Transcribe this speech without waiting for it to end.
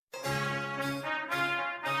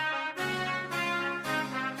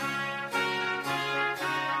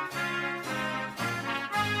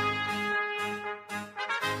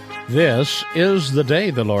This is the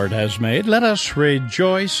day the Lord has made. Let us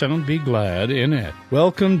rejoice and be glad in it.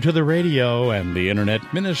 Welcome to the radio and the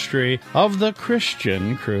internet ministry of the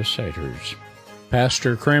Christian Crusaders.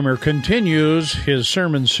 Pastor Kramer continues his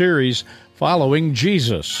sermon series, Following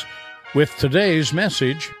Jesus, with today's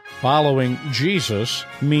message, Following Jesus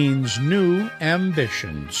Means New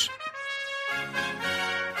Ambitions.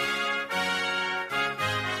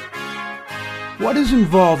 What is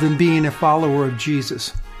involved in being a follower of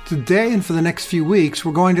Jesus? Today and for the next few weeks,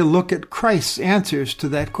 we're going to look at Christ's answers to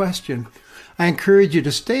that question. I encourage you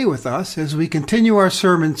to stay with us as we continue our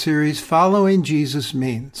sermon series, Following Jesus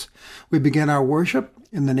Means. We begin our worship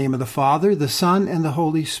in the name of the Father, the Son, and the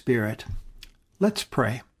Holy Spirit. Let's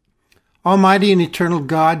pray. Almighty and eternal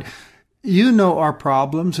God, you know our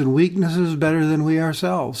problems and weaknesses better than we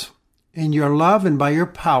ourselves. In your love and by your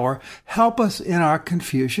power, help us in our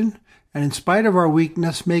confusion, and in spite of our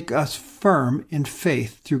weakness, make us firm in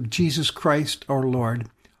faith through Jesus Christ our Lord.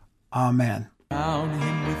 Amen. Crown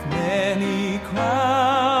him with many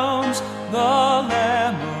crowns, the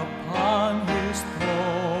Lamb upon his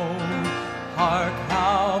throne. Hark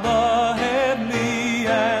how the heavenly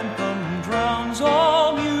anthem drowns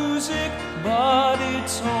all music but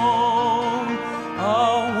its own.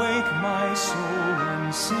 Awake my soul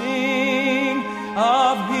and sing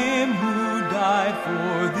of him who died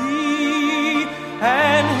for thee,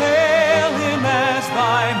 and hail him as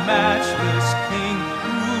thy matchless King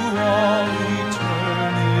through all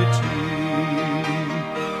eternity.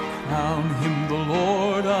 Crown him the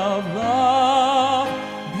Lord of love,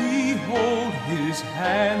 behold his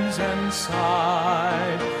hands and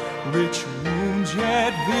side, rich wounds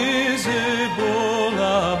yet visible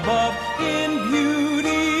above, in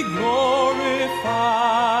beauty glorified.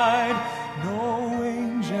 No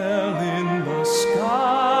angel in the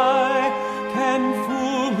sky can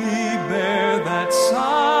fully bear that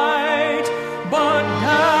sight, but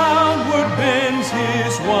downward bends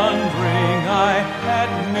his wondering eye at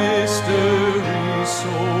mystery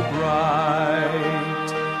so bright.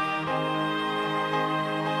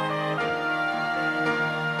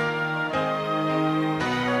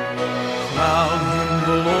 Crown him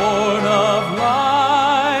the Lord of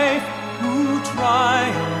life, who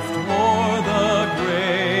triumphed o'er the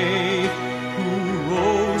grave, who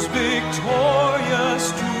rose victorious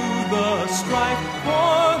to the strife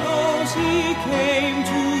for those he came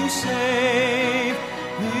to save.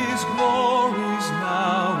 His glories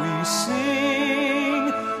now we sing,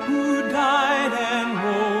 who died and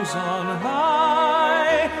rose on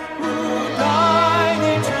high, who died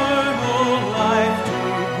eternal life to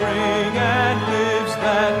bring, and lives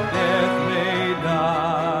that death may die.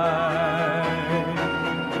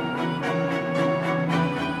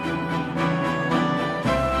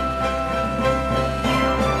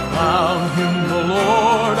 Crown him the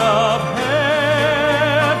Lord of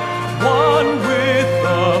heaven, one with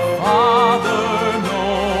the Father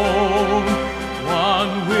known,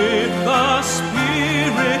 one with the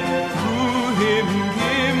Spirit, through him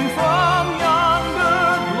from yonder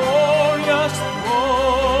glorious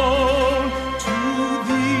throne. To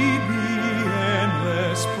thee be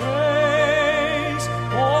endless praise,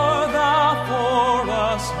 for thou for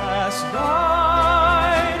us hast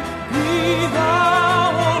died. Be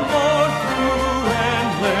thou, O Lord, through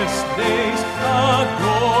endless days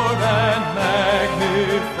adored and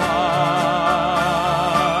magnified.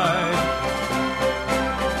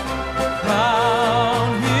 Crown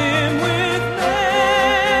him with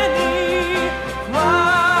many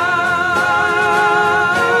crowns.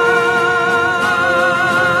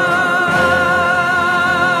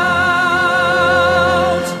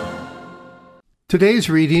 Today's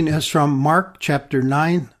reading is from Mark chapter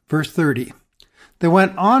 9, verse 30. They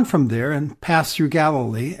went on from there and passed through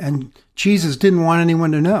Galilee, and Jesus didn't want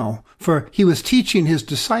anyone to know, for he was teaching his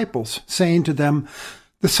disciples, saying to them,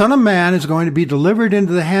 "The Son of Man is going to be delivered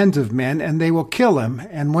into the hands of men, and they will kill him,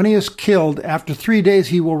 and when he is killed, after 3 days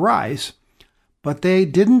he will rise." But they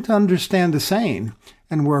didn't understand the saying,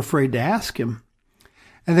 and were afraid to ask him.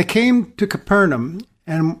 And they came to Capernaum,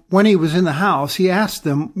 and when he was in the house, he asked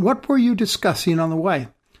them, "What were you discussing on the way?"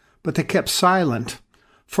 But they kept silent,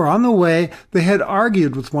 for on the way they had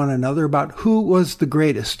argued with one another about who was the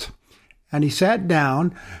greatest. And he sat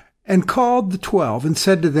down and called the 12 and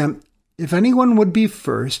said to them, "If anyone would be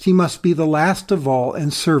first, he must be the last of all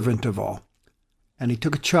and servant of all." And he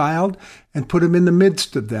took a child and put him in the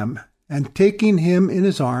midst of them, and taking him in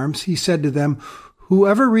his arms, he said to them,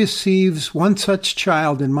 "Whoever receives one such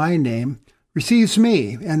child in my name receives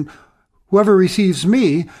me, and whoever receives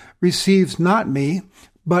me receives not me,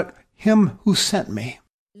 but him who sent me."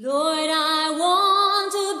 Lord, I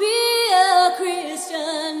want to be a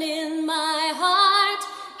Christian in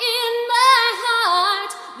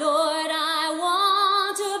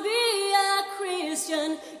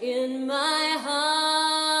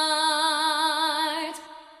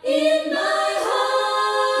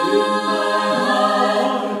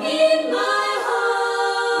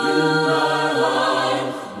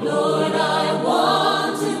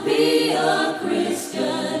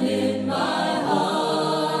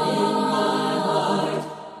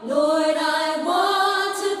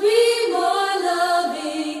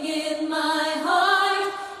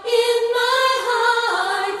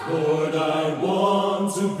Lord, I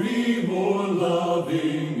want to be more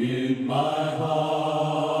loving in my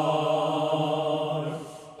heart.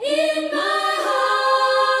 In my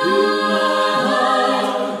heart, in my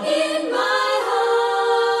heart, in my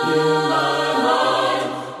heart, in my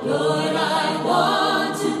heart, Lord, I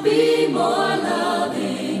want to be more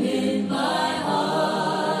loving in my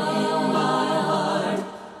heart, in my heart,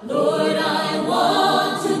 Lord, I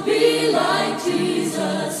want to be like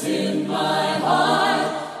Jesus in my heart,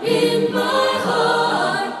 in my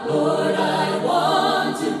heart, Lord, I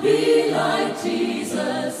want to be like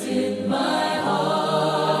Jesus in my heart,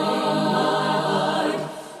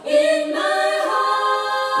 in my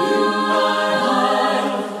heart, in my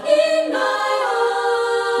heart, in my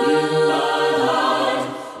heart, in my heart,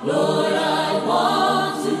 Lord, I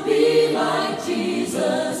want to be like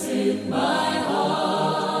Jesus in my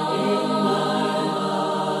heart, in my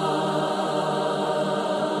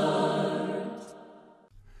heart.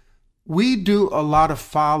 We do a lot of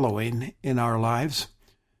following in our lives.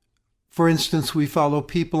 For instance, we follow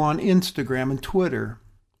people on Instagram and Twitter,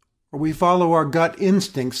 or we follow our gut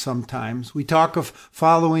instincts sometimes. We talk of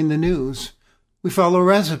following the news. We follow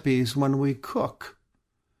recipes when we cook.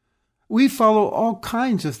 We follow all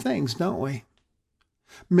kinds of things, don't we?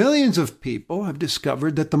 Millions of people have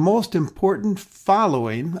discovered that the most important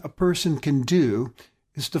following a person can do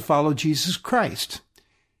is to follow Jesus Christ.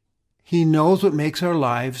 He knows what makes our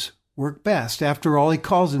lives work best. After all, he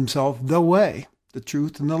calls himself the way, the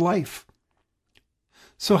truth, and the life.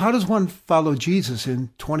 So how does one follow Jesus in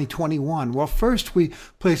 2021? Well, first we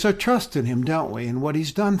place our trust in him, don't we, and what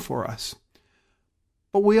he's done for us.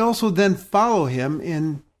 But we also then follow him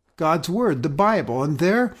in God's Word, the Bible, and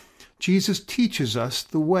there Jesus teaches us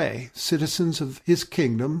the way citizens of his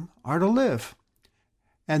kingdom are to live.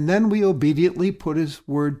 And then we obediently put his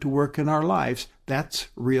word to work in our lives. That's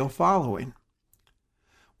real following.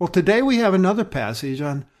 Well, today we have another passage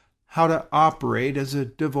on how to operate as a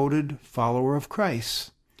devoted follower of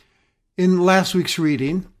Christ. In last week's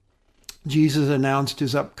reading, Jesus announced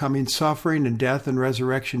his upcoming suffering and death and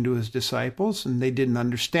resurrection to his disciples, and they didn't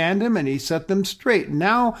understand him, and he set them straight.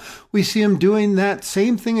 Now we see him doing that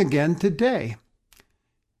same thing again today.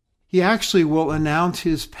 He actually will announce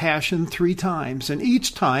his passion 3 times, and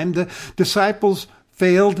each time the disciples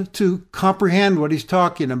failed to comprehend what he's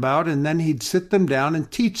talking about, and then he'd sit them down and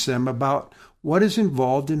teach them about what is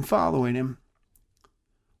involved in following him.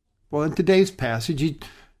 Well, in today's passage, he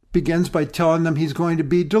begins by telling them he's going to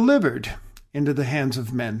be delivered into the hands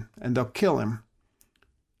of men, and they'll kill him.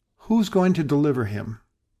 Who's going to deliver him?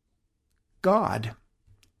 God.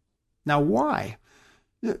 Now, why?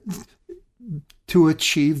 To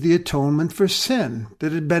achieve the atonement for sin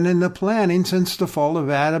that had been in the planning since the fall of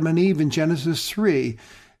Adam and Eve in Genesis 3,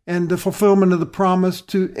 and the fulfillment of the promise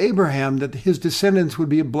to Abraham that his descendants would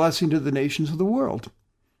be a blessing to the nations of the world.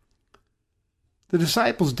 The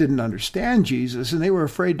disciples didn't understand Jesus, and they were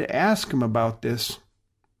afraid to ask him about this.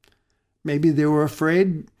 Maybe they were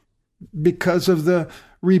afraid because of the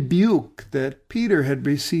rebuke that Peter had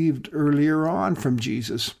received earlier on from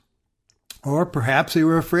Jesus. Or perhaps they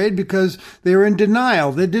were afraid because they were in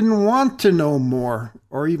denial. They didn't want to know more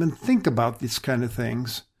or even think about these kind of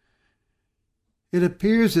things. It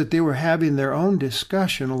appears that they were having their own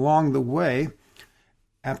discussion along the way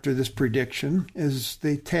after this prediction as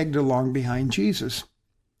they tagged along behind Jesus.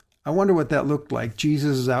 I wonder what that looked like.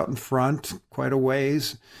 Jesus is out in front quite a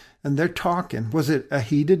ways, and they're talking. Was it a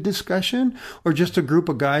heated discussion or just a group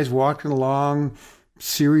of guys walking along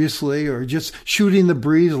seriously or just shooting the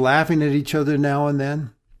breeze, laughing at each other now and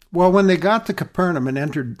then? Well, when they got to Capernaum and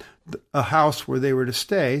entered a house where they were to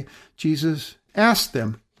stay, Jesus asked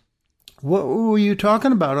them, "What were you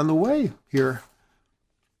talking about on the way here?"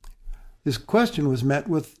 His question was met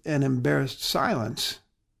with an embarrassed silence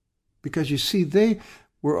because, you see, they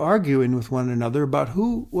were arguing with one another about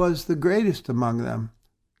who was the greatest among them.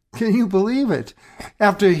 Can you believe it?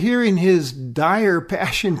 After hearing his dire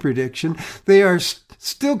passion prediction, they are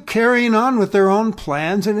still carrying on with their own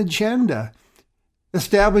plans and agenda,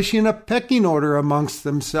 establishing a pecking order amongst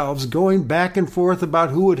themselves, going back and forth about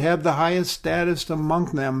who would have the highest status among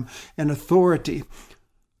them and authority.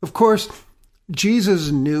 Of course,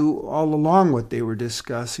 Jesus knew all along what they were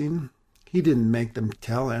discussing. He didn't make them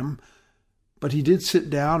tell him, but he did sit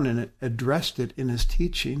down and addressed it in his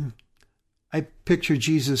teaching. I picture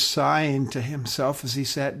Jesus sighing to himself as he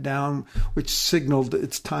sat down, which signaled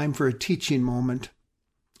it's time for a teaching moment.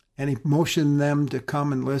 And he motioned them to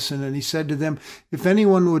come and listen, and he said to them, "If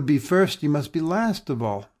anyone would be first, he must be last of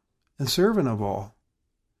all and servant of all."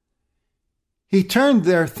 He turned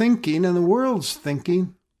their thinking and the world's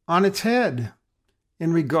thinking on its head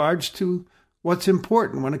in regards to what's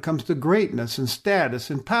important when it comes to greatness and status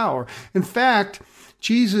and power. In fact,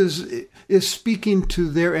 Jesus is speaking to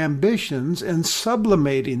their ambitions and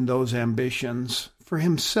sublimating those ambitions for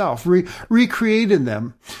himself, recreating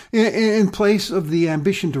them. In place of the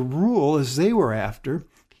ambition to rule as they were after,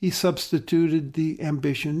 he substituted the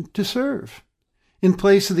ambition to serve. In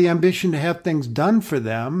place of the ambition to have things done for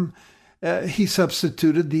them, he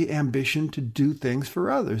substituted the ambition to do things for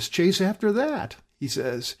others. Chase after that, he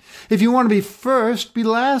says. If you want to be first, be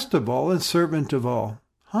last of all and servant of all.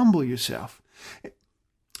 Humble yourself.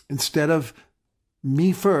 Instead of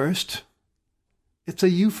me first, it's a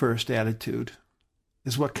you first attitude,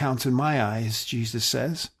 is what counts in my eyes, Jesus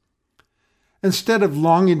says. Instead of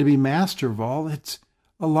longing to be master of all, it's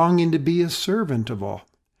a longing to be a servant of all.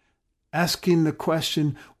 Asking the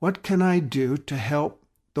question, what can I do to help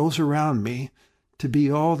those around me to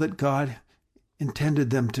be all that God intended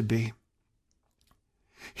them to be?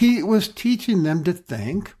 He was teaching them to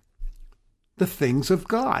think the things of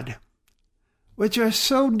God, which are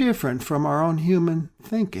so different from our own human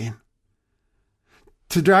thinking.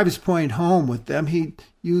 To drive his point home with them, he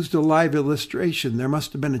used a live illustration. There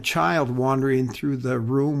must have been a child wandering through the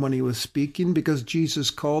room when he was speaking, because Jesus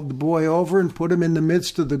called the boy over and put him in the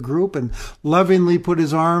midst of the group and lovingly put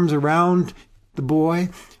his arms around the boy,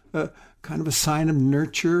 kind of a sign of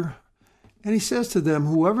nurture. And he says to them,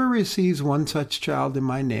 whoever receives one such child in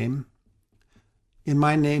my name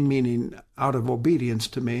meaning out of obedience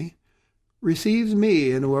to me, receives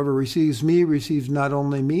me, and whoever receives me receives not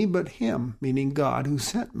only me, but him, meaning God who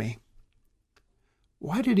sent me.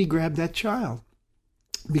 Why did he grab that child?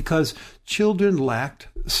 Because children lacked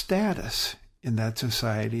status in that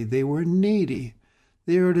society. They were needy.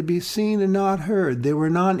 They were to be seen and not heard. They were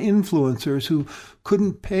non-influencers who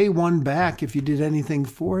couldn't pay one back if you did anything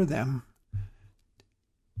for them.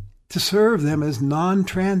 To serve them is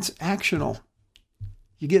non-transactional.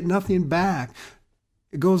 You get nothing back.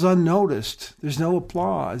 It goes unnoticed. There's no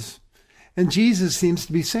applause. And Jesus seems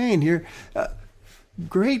to be saying here,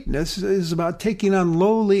 greatness is about taking on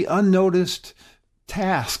lowly, unnoticed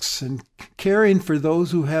tasks and caring for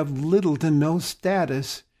those who have little to no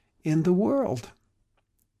status in the world.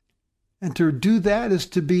 And to do that is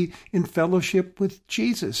to be in fellowship with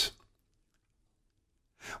Jesus.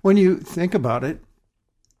 When you think about it,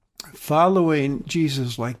 following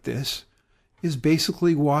Jesus like this is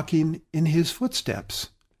basically walking in his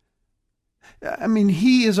footsteps. I mean,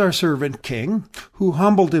 he is our servant king who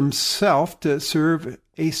humbled himself to serve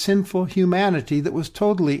a sinful humanity that was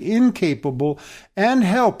totally incapable and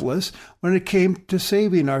helpless when it came to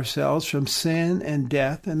saving ourselves from sin and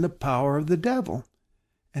death and the power of the devil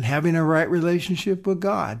and having a right relationship with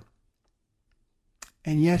God.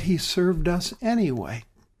 And yet he served us anyway,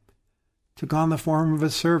 took on the form of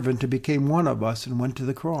a servant and became one of us and went to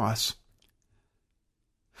the cross.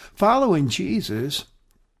 Following Jesus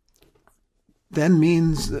then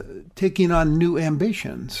means taking on new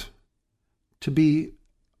ambitions, to be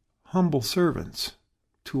humble servants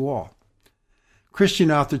to all. Christian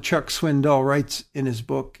author Chuck Swindoll writes in his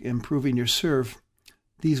book, Improving Your Serve,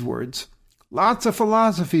 these words: lots of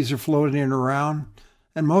philosophies are floating around,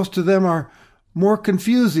 and most of them are more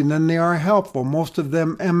confusing than they are helpful. Most of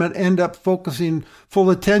them end up focusing full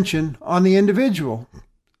attention on the individual.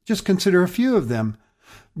 Just consider a few of them.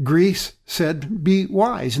 Greece said, be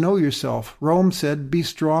wise, know yourself. Rome said, be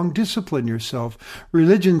strong, discipline yourself.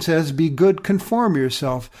 Religion says, be good, conform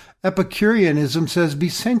yourself. Epicureanism says, be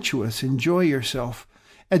sensuous, enjoy yourself.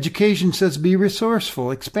 Education says, be resourceful,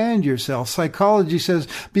 expand yourself. Psychology says,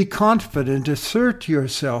 be confident, assert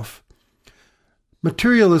yourself.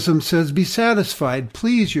 Materialism says, be satisfied,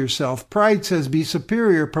 please yourself. Pride says, be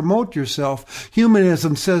superior, promote yourself.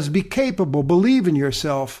 Humanism says, be capable, believe in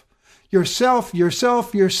yourself. Yourself,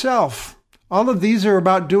 yourself, yourself. All of these are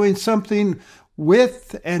about doing something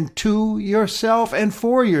with and to yourself and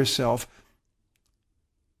for yourself.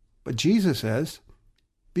 But Jesus says,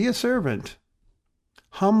 be a servant.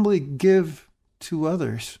 Humbly give to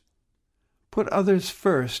others. Put others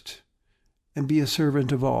first and be a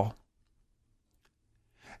servant of all.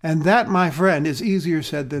 And that, my friend, is easier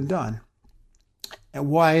said than done. And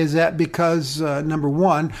why is that? Because, number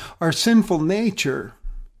one, our sinful nature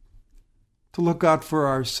to look out for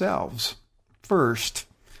ourselves first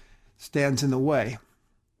stands in the way.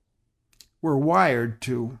 We're wired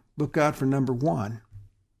to look out for number one.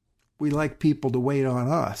 We like people to wait on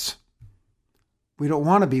us. We don't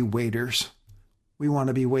want to be waiters. We want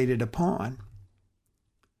to be waited upon.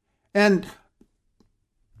 And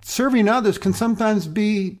serving others can sometimes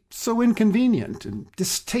be so inconvenient and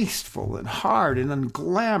distasteful and hard and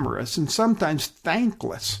unglamorous and sometimes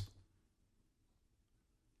thankless.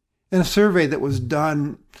 In a survey that was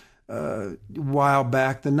done a while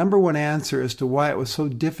back, the number one answer as to why it was so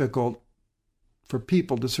difficult for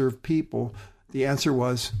people to serve people, the answer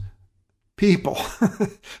was people.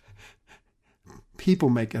 People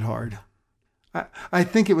make it hard. I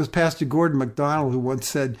think it was Pastor Gordon MacDonald who once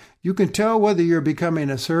said, "You can tell whether you're becoming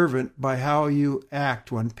a servant by how you act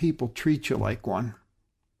when people treat you like one."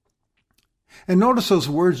 And notice those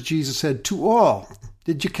words Jesus said, "to all."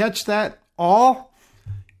 Did you catch that? All?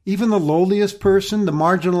 Even the lowliest person, the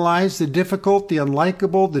marginalized, the difficult, the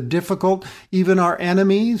unlikable, the difficult, even our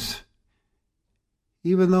enemies,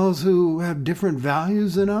 even those who have different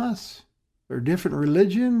values than us or different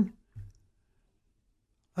religion.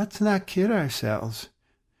 Let's not kid ourselves.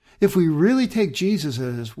 If we really take Jesus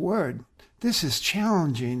at his word, this is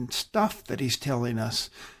challenging stuff that he's telling us.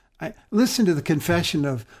 Listen to the confession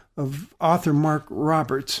of author Mark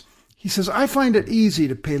Roberts. He says, "I find it easy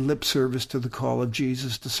to pay lip service to the call of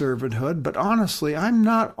Jesus to servanthood, but honestly, I'm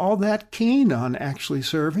not all that keen on actually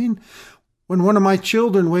serving. When one of my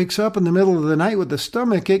children wakes up in the middle of the night with a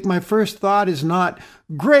stomachache, my first thought is not,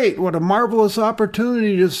 'Great, what a marvelous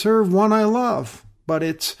opportunity to serve one I love.' But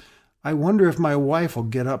it's, 'I wonder if my wife will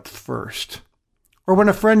get up first.' Or when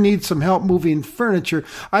a friend needs some help moving furniture,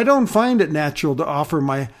 I don't find it natural to offer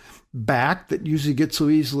my back that usually gets so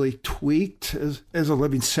easily tweaked as a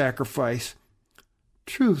living sacrifice.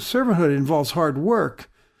 True servanthood involves hard work.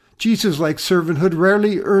 Jesus-like servanthood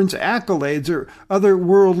rarely earns accolades or other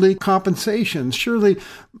worldly compensations. Surely,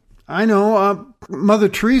 I know Mother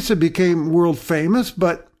Teresa became world famous,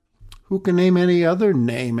 but who can name any other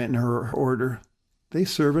name in her order? They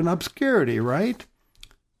serve in obscurity, right?"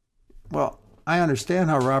 Well, I understand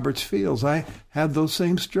how Roberts feels. I have those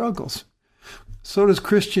same struggles. So does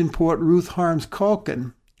Christian poet Ruth Harms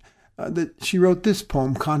Calkin. She wrote this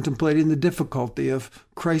poem contemplating the difficulty of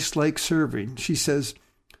Christ-like serving. She says,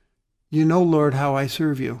 "You know, Lord, how I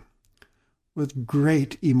serve you, with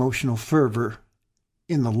great emotional fervor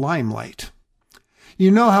in the limelight. You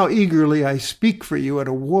know how eagerly I speak for you at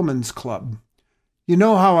a woman's club. You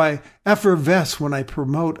know how I effervesce when I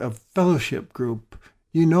promote a fellowship group.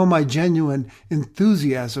 You know my genuine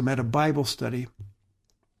enthusiasm at a Bible study.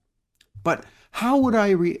 But how would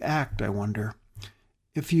I react, I wonder,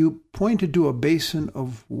 if you pointed to a basin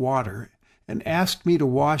of water and asked me to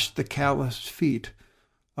wash the calloused feet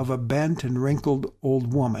of a bent and wrinkled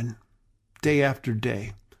old woman, day after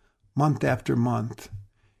day, month after month,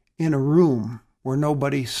 in a room where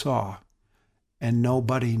nobody saw and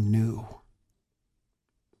nobody knew?"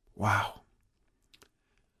 Wow.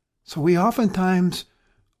 So we oftentimes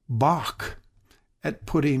balk at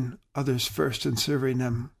putting others first and serving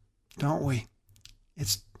them, don't we?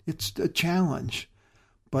 It's a challenge.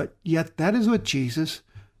 But yet that is what Jesus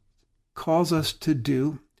calls us to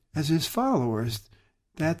do as his followers.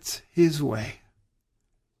 That's his way.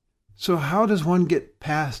 So how does one get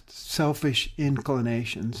past selfish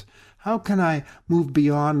inclinations? How can I move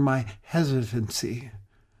beyond my hesitancy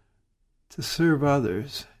to serve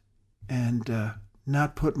others and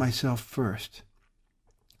not put myself first?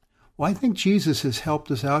 Well, I think Jesus has helped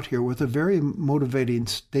us out here with a very motivating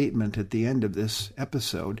statement at the end of this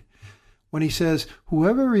episode when he says,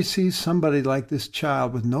 "Whoever receives somebody like this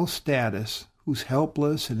child with no status, who's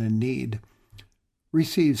helpless and in need,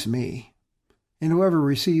 receives me. And whoever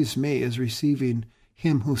receives me is receiving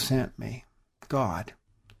him who sent me, God."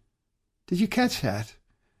 Did you catch that?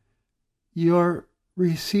 You're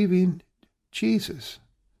receiving Jesus,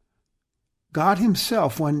 God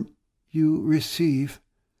himself, when you receive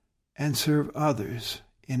and serve others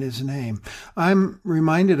in his name. I'm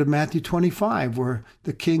reminded of Matthew 25, where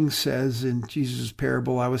the king says in Jesus'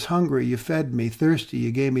 parable, "I was hungry, you fed me, thirsty,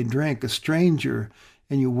 you gave me drink, a stranger,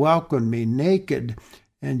 and you welcomed me, naked,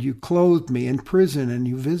 and you clothed me, in prison, and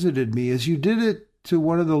you visited me. As you did it to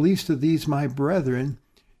one of the least of these, my brethren,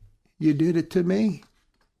 you did it to me."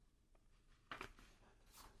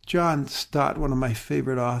 John Stott, one of my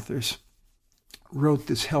favorite authors, wrote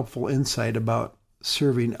this helpful insight about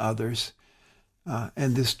serving others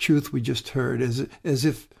and this truth we just heard as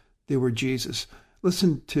if they were Jesus.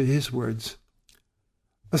 Listen to his words.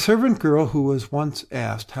 "A servant girl who was once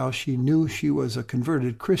asked how she knew she was a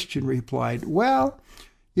converted Christian replied, 'Well,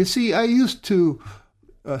 you see, I used to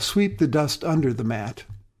sweep the dust under the mat,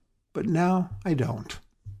 but now I don't.'"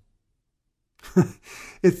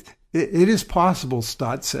 It is possible,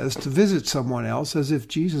 Stott says, to visit someone else as if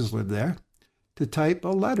Jesus lived there, to type a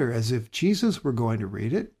letter as if Jesus were going to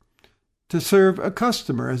read it, to serve a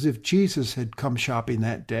customer as if Jesus had come shopping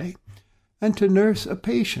that day, and to nurse a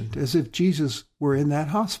patient as if Jesus were in that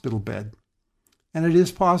hospital bed. And it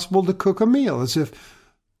is possible to cook a meal as if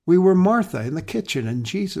We were Martha in the kitchen, and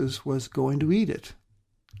Jesus was going to eat it.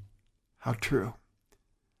 How true.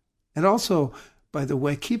 And also, by the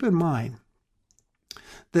way, keep in mind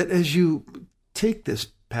that as you take this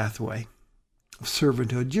pathway of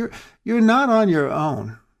servanthood, you're not on your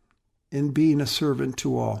own in being a servant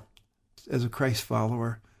to all as a Christ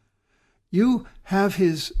follower. You have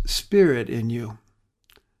his Spirit in you,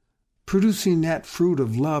 producing that fruit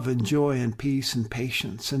of love and joy and peace and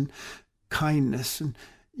patience and kindness. And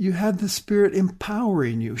you have the Spirit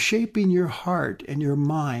empowering you, shaping your heart and your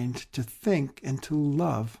mind to think and to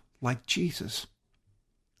love like Jesus.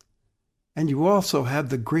 And you also have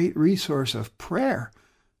the great resource of prayer.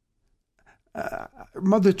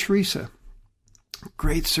 Mother Teresa,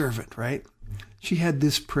 great servant, right? She had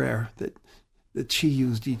this prayer that she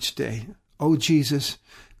used each day. Oh, Jesus,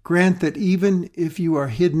 grant that even if you are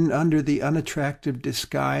hidden under the unattractive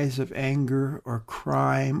disguise of anger or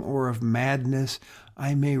crime or of madness,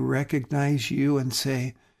 I may recognize you and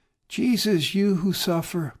say, Jesus, you who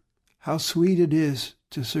suffer, how sweet it is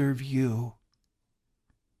to serve you.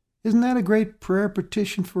 Isn't that a great prayer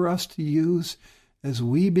petition for us to use as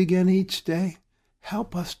we begin each day?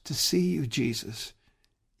 Help us to see you, Jesus,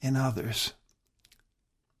 in others.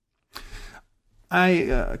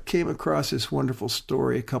 I came across this wonderful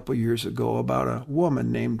story a couple years ago about a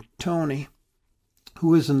woman named Tony who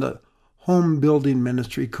was in the home building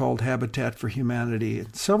ministry called Habitat for Humanity.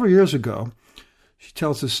 And several years ago, she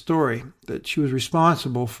tells a story that she was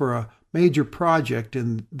responsible for a major project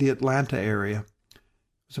in the Atlanta area. It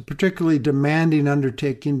was a particularly demanding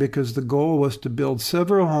undertaking because the goal was to build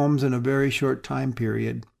several homes in a very short time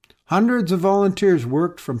period. Hundreds of volunteers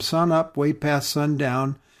worked from sun up way past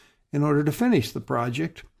sundown in order to finish the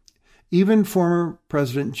project. Even former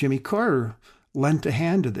President Jimmy Carter lent a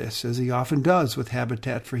hand to this, as he often does with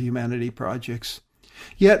Habitat for Humanity projects.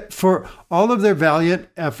 Yet, for all of their valiant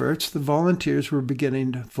efforts, the volunteers were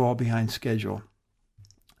beginning to fall behind schedule.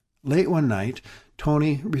 Late one night,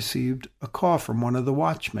 Tony received a call from one of the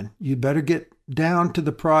watchmen. You'd better get down to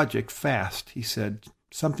the project fast, he said.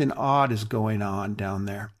 Something odd is going on down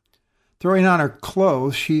there. Throwing on her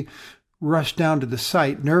clothes, she rushed down to the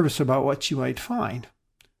site, nervous about what she might find.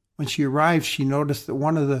 When she arrived, she noticed that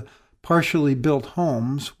one of the partially built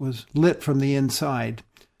homes was lit from the inside,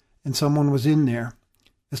 and someone was in there.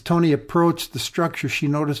 As Tony approached the structure, she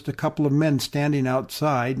noticed a couple of men standing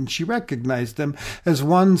outside, and she recognized them as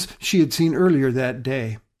ones she had seen earlier that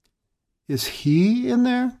day. Is he in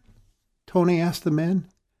there? Tony asked the men.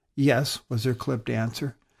 Yes, was their clipped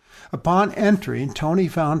answer. Upon entering, Tony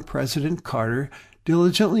found President Carter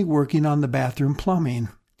diligently working on the bathroom plumbing.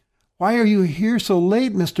 Why are you here so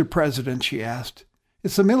late, Mr. President? She asked.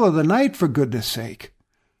 It's the middle of the night, for goodness sake.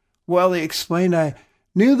 Well, he explained, I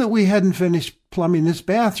knew that we hadn't finished plumbing this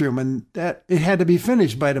bathroom and that it had to be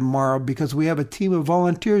finished by tomorrow because we have a team of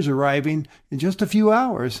volunteers arriving in just a few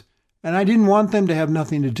hours. And I didn't want them to have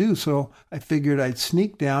nothing to do, so I figured I'd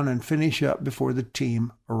sneak down and finish up before the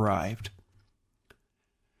team arrived.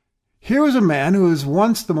 Here was a man who was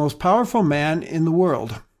once the most powerful man in the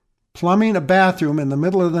world, plumbing a bathroom in the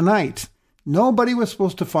middle of the night. Nobody was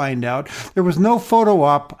supposed to find out. There was no photo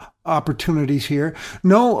op opportunities here,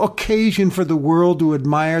 no occasion for the world to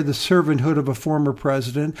admire the servanthood of a former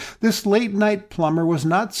president. This late-night plumber was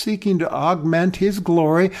not seeking to augment his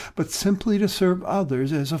glory, but simply to serve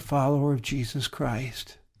others as a follower of Jesus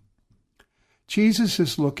Christ. Jesus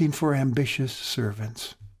is looking for ambitious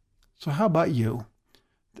servants. So how about you?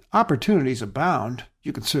 Opportunities abound.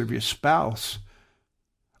 You can serve your spouse,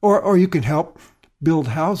 or you can help build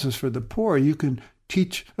houses for the poor. You can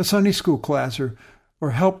teach a Sunday school class or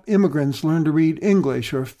help immigrants learn to read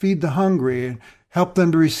English or feed the hungry and help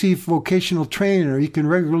them to receive vocational training, or you can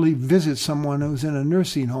regularly visit someone who's in a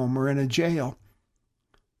nursing home or in a jail.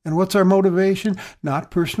 And what's our motivation? Not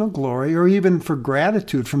personal glory or even for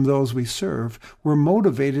gratitude from those we serve. We're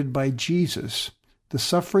motivated by Jesus, the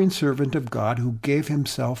suffering servant of God who gave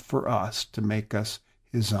himself for us to make us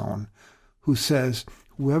his own, who says,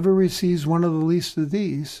 whoever receives one of the least of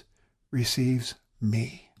these receives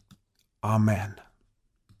me. Amen.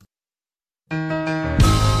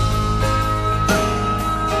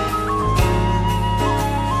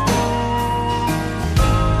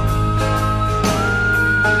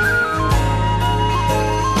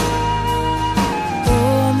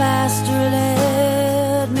 Oh, Master,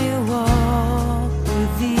 let me walk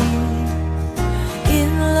with thee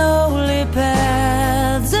in lowly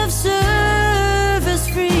paths of service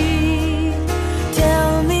free.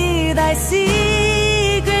 Tell me thy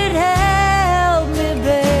secret, help me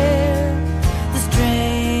bear the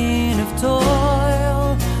strain of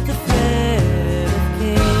toil, the thread of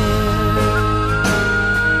care.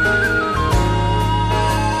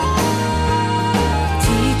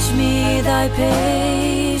 May thy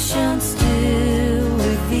patience still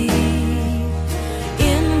with thee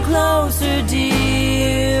in closer,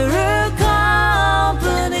 dearer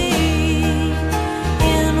company,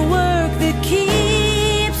 in work that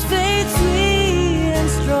keeps faith sweet and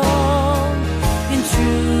strong, in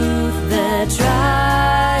truth that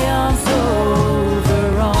triumphs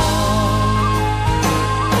over wrong.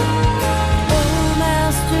 Oh,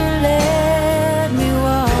 Master, let me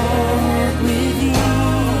walk with thee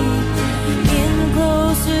in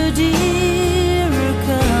closer, dearer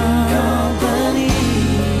company.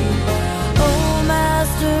 Oh,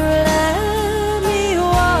 Master, let me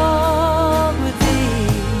walk with thee.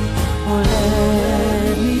 Oh,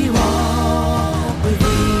 let me walk with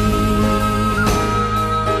thee.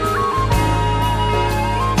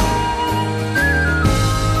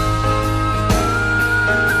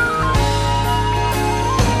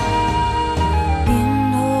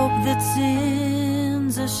 In hope that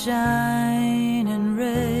sin's a shining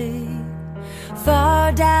ray,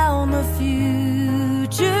 far down the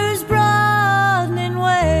future's broadening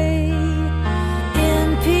way,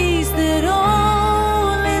 in peace that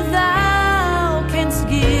only thou canst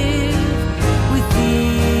give, with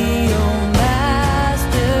thee, O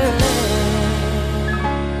Master,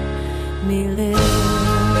 let me live.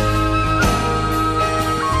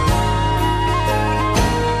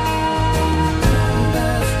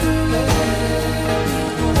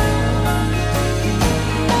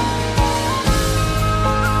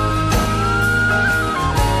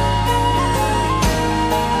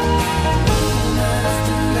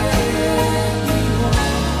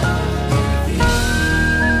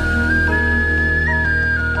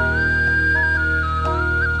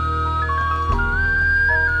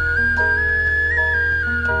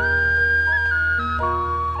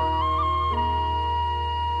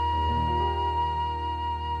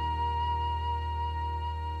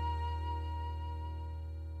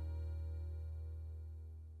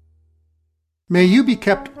 May you be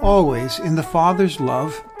kept always in the Father's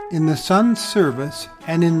love, in the Son's service,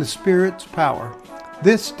 and in the Spirit's power,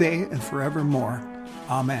 this day and forevermore.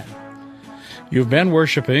 Amen. You've been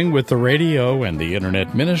worshiping with the radio and the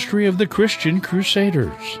internet ministry of the Christian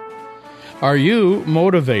Crusaders. Are you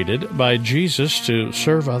motivated by Jesus to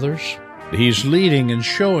serve others? He's leading and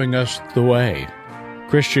showing us the way.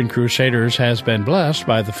 Christian Crusaders has been blessed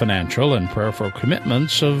by the financial and prayerful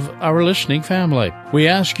commitments of our listening family. We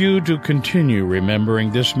ask you to continue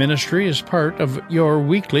remembering this ministry as part of your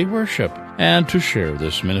weekly worship and to share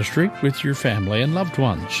this ministry with your family and loved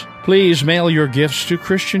ones. Please mail your gifts to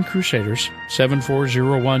Christian Crusaders,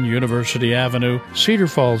 7401 University Avenue, Cedar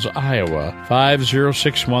Falls, Iowa,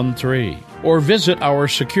 50613, or visit our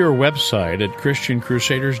secure website at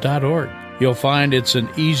ChristianCrusaders.org. You'll find it's an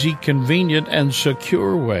easy, convenient, and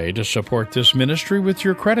secure way to support this ministry with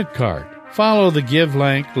your credit card. Follow the Give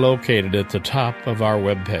link located at the top of our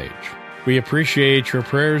webpage. We appreciate your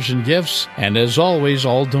prayers and gifts, and as always,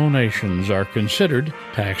 all donations are considered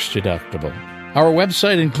tax-deductible. Our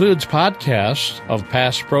website includes podcasts of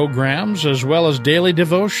past programs as well as daily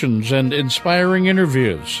devotions and inspiring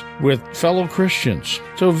interviews with fellow Christians.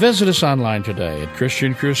 So visit us online today at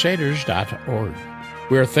ChristianCrusaders.org.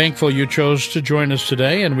 We are thankful you chose to join us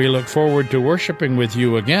today, and we look forward to worshiping with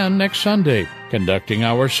you again next Sunday. Conducting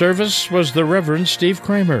our service was the Reverend Steve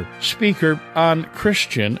Kramer, speaker on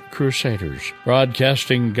Christian Crusaders,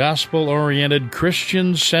 broadcasting gospel-oriented,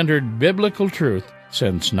 Christian-centered biblical truth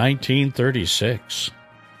since 1936.